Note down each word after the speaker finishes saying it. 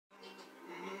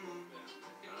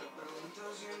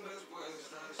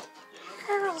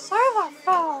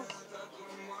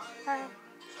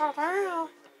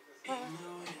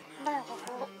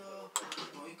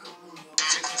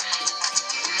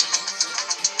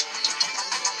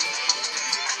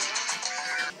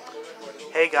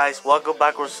Hey guys, welcome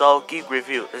back to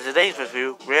ROSALIO.GEEK.REVIEWS. In today's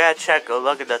review, we're gonna check a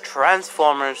look at the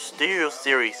Transformers Studio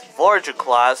Series Voyager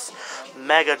class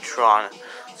Megatron.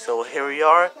 So here we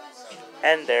are,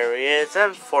 and there he is.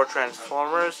 And for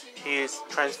Transformers, he's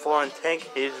transforming tank,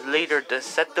 his leader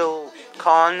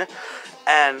Decepticon,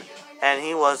 and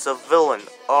he was a villain.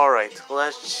 Alright,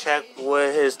 let's check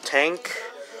with his tank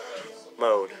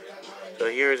mode. So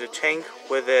here is a tank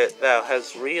with it that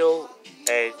has real,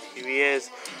 and here he is.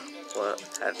 Well,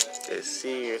 you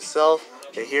see yourself,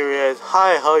 and here he is.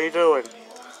 Hi, how you doing?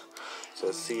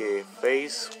 So see a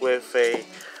face with a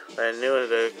new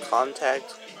the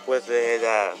contact with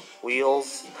the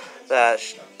wheels that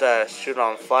shoot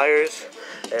on fires,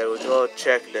 and we go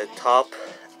check the top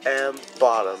and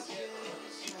bottom.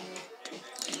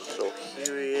 So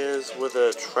here he is with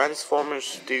a Transformers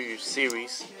Studio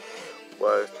Series,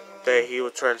 where he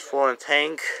would transform a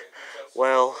tank.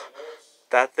 Well,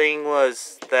 that thing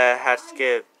was that has to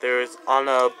get there's on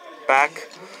a back.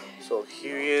 So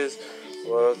here he is.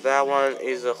 Well, that one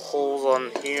is a holes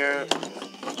on here.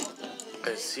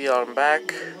 I see on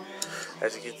back.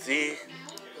 As you can see,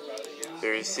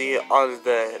 there you see on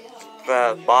the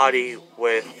body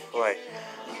with like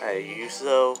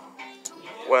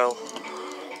well,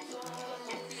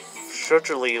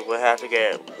 surely we have to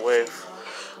get with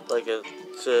like a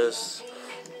just.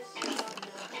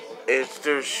 It's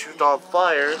to shoot on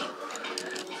fire.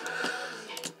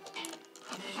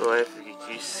 So if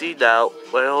you see now,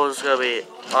 well, it's gonna be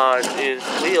on his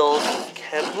wheels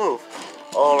can't move.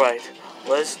 Alright,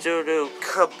 let's do the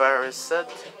comparison.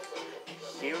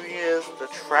 Here he is, the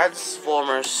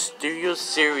Transformers Studio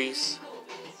Series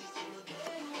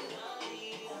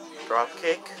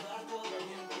Dropkick.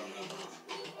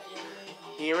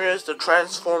 Here is the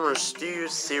Transformers Studio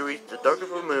Series, the Dark of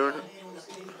the Moon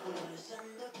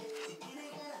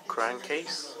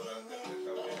crankcase.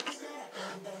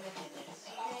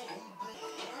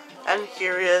 And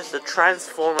here is the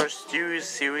Transformers Studio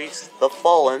Series, The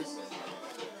Fallen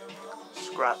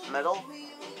scrap metal.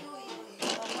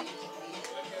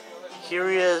 Here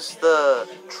is the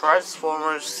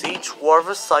Transformers Siege War of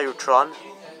Cybertron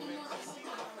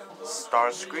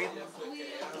Starscream.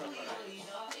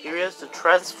 Here is the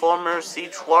Transformers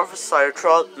Siege War of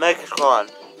Cybertron Megatron,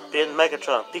 being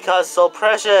Megatron, because so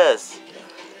precious.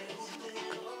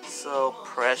 So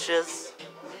precious.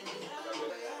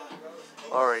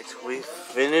 Alright, we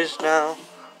finished now.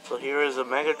 So here is a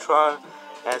Megatron.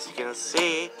 As you can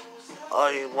see,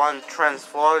 I want to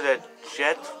transform the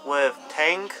jet with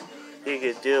tank. You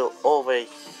can do over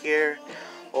here,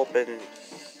 open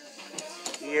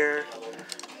here,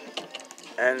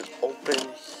 and open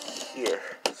here.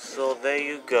 So there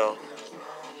you go.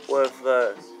 With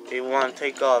you want to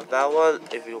take off that one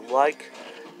if you like,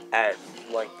 and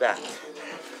like that.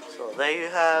 So there you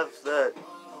have the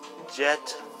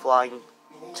jet flying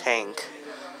tank.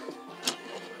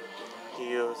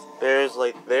 There's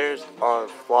on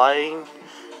flying.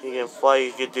 You can fly.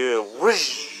 You can do it.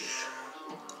 Whoosh.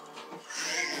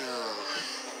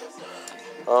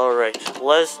 All right,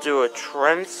 let's do a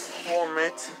transform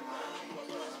it.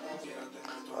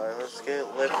 All right, let's get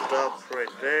it lifted up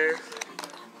right there.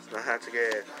 I have to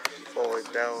get it forward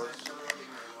down.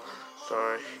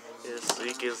 Sorry. Yes,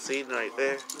 you can see right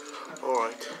there.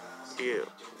 Alright, you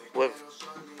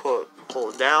pull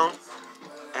it down,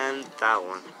 and that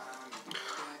one.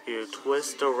 You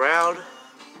twist around,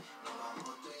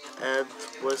 and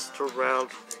twist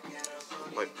around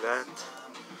like that.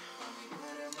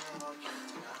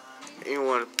 You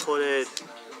want to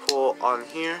pull on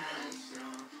here,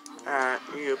 and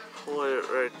you pull it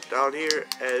right down here,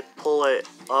 and pull it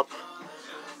up,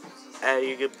 and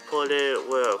you can pull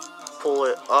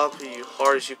it up as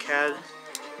hard as you can,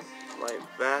 like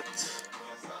that,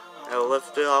 and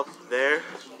lift it up there.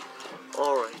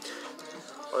 Alright,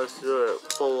 let's do it.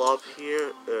 Pull up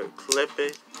here, clip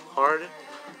it hard.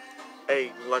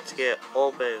 Hey, let's get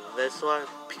open this one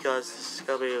because it's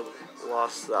gonna be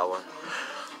lost that one.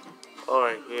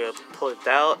 Alright, you pull it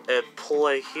down and pull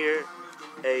it here,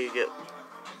 and you get,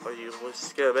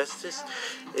 let's get a message.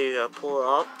 You gotta pull it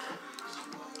up,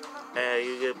 and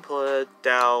you can put it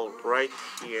down right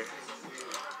here.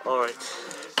 Alright.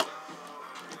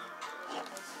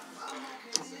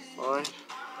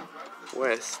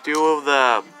 Let's do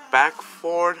the back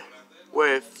forward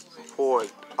with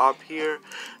forward up here.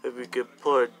 If you can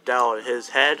put it down his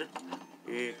head,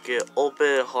 you can open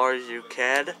it hard as you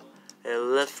can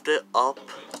and lift it up.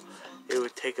 It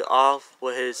would take it off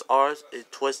with his arms and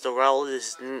twist around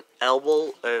his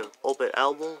elbow and open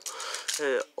elbow.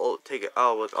 And take it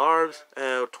out with arms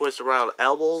and twist around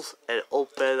elbows and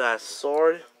open that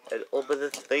sword and open the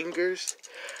fingers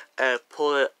and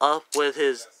pull it up with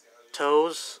his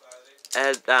toes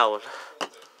and down.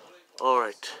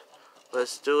 Alright,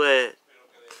 let's do it.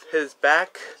 His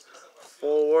back,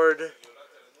 forward.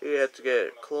 You have to get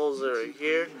it closer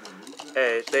here.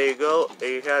 And there you go. And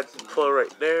you have to put it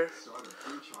right there.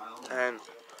 And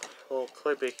we'll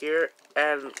clip it here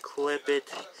and clip it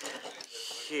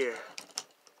here.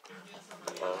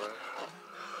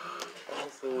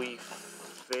 Hopefully we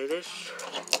finish.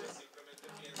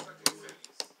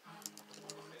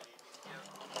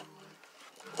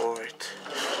 Alright.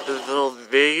 So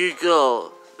there you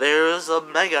go. There is a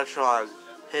Megatron.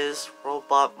 His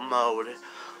robot mode.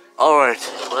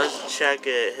 Alright, let's check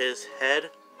it. His head.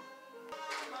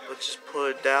 Let's just put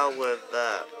it down with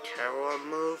the camera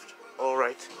moved.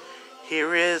 Alright.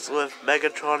 Here he is with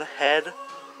Megatron head.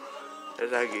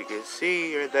 And like you can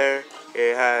see right there,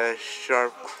 it has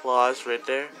sharp claws right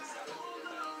there.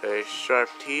 Very sharp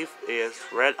teeth. It has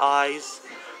red eyes.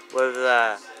 With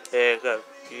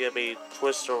you can be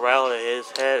twist around in his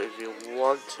head if you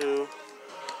want to.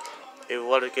 If you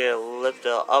want to get it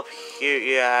lifted up here,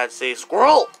 you have to say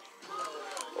squirrel.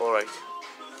 Alright.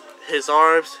 His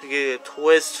arms, you can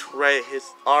twist right his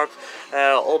arms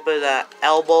and open the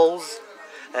elbows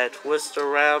and twist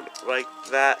around like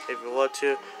that if you want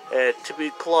to. And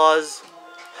tippy claws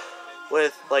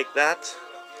with like that.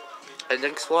 And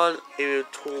next one, you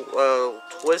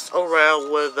twist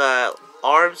around with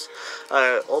arms,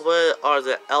 open are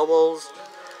the elbows,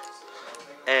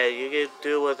 and you can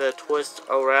do with a twist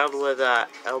around with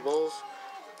elbows.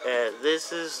 And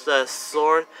this is the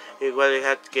sword. You're going to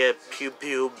have to get pew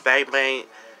pew bang bang.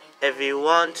 If you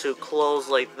want to close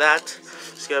like that,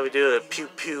 it's going to be doing a pew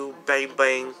pew bang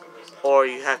bang. Or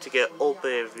you have to get open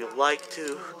if you like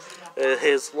to.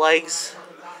 His legs,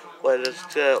 when it's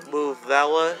going to move that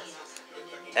one,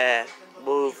 and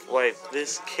move like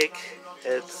this, kick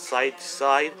and side to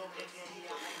side.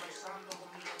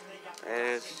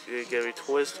 And you're going to be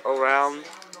twist around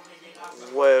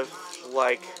with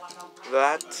like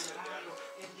that.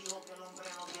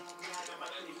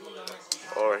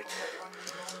 Alright.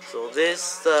 So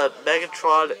this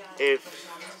Megatron, if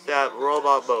that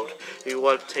robot mode, you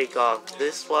want to take off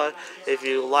this one. If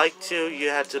you like to, you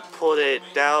have to put it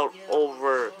down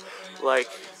over like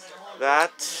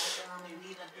that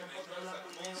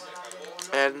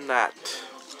and that.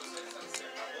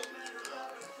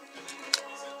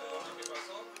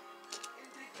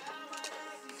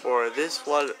 For this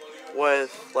one,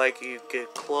 with like you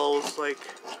get close like.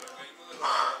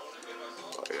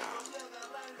 Oh yeah.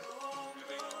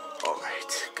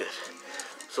 Alright, good.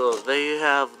 So there you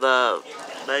have the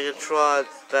Megatron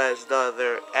that is not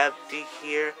there empty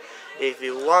here. If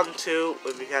you want to,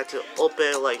 if you have to open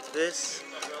it like this,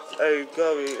 and you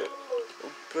gotta be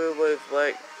open with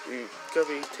like, you gotta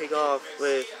be take off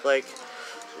with like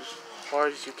as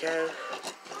hard as you can.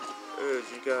 And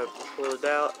you gotta pull it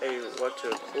out, and you want to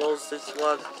close this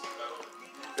one.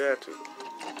 You have to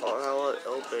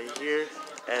open here,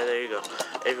 and there you go.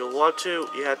 If you want to,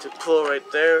 you have to pull right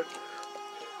there.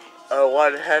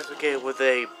 One has to get with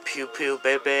a pew pew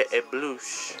baby and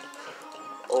bloosh.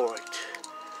 Alright,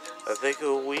 I think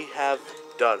we have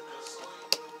done.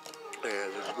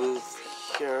 And move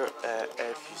here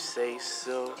if you say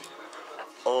so.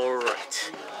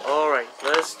 Alright,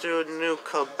 let's do a new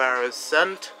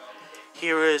comparison.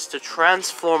 Here is the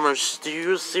Transformers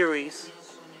Studio Series,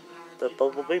 the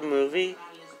Bumblebee movie,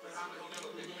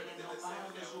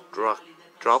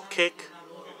 Dropkick.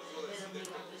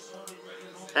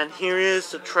 And here is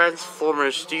the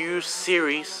Transformers Studio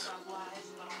Series,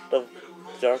 the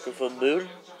Dark of the Moon,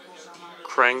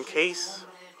 Crankcase.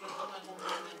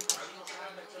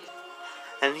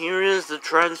 And here is the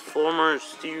Transformers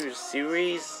Studio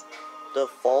Series, the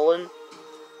Fallen,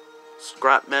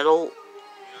 Scrap Metal.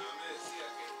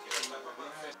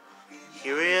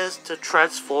 Here is the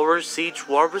Transformers Siege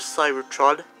War with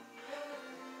Cybertron,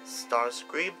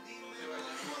 Starscream.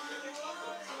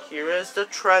 Here is the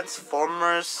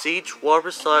Transformers Siege War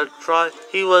with Cybertron.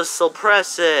 He was so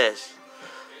precious.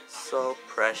 So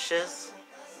precious.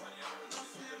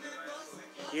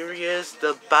 Here he is,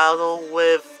 the battle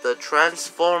with the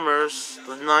Transformers,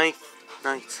 the Ninth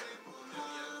Knight,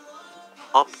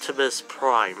 Optimus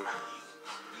Prime.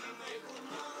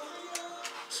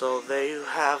 So there you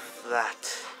have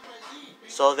that.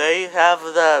 So there you have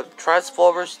the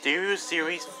Transformers Studio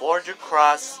Series Voyager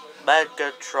Cross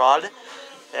Megatron.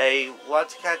 Hey, want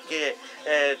to get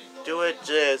do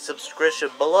it subscription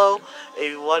below.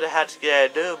 If you want to have to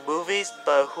get new movies,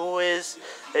 but who is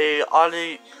on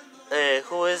the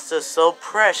who is so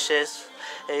precious,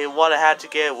 and you want to have to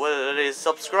get whether it is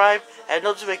subscribe and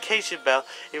notification bell.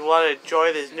 If you want to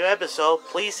enjoy this new episode,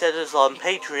 please send us on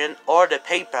Patreon or the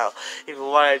PayPal. If you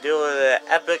want to do an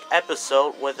epic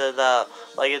episode with the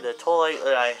in the toy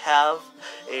that I have,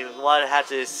 if you want to have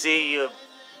to see you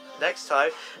next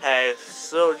time, and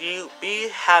so you be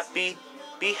happy,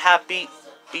 be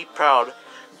proud.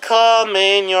 Come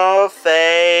in your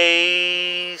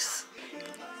face.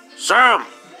 Sam,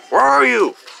 where are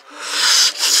you?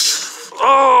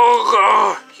 Oh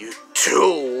God, you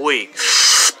too weak.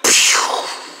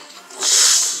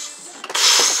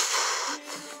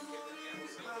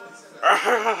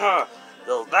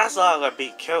 No, that's not gonna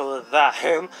be killing that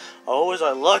him. Always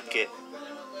I like it.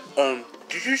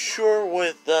 Did you sure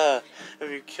with if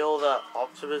you kill that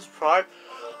Optimus Prime?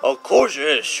 Of course it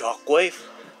is, Shockwave.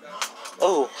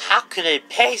 Oh, how can it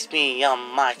pace me,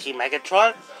 young mighty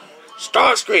Megatron?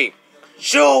 Starscream!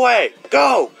 Shoot away!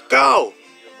 Go! Go!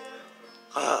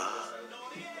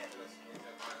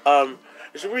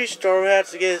 Is a restart had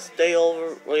to get stay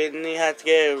over when he had to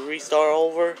get a restart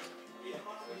over?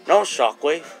 No,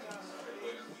 Shockwave.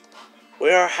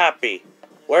 We are happy.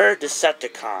 We're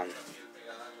Decepticon.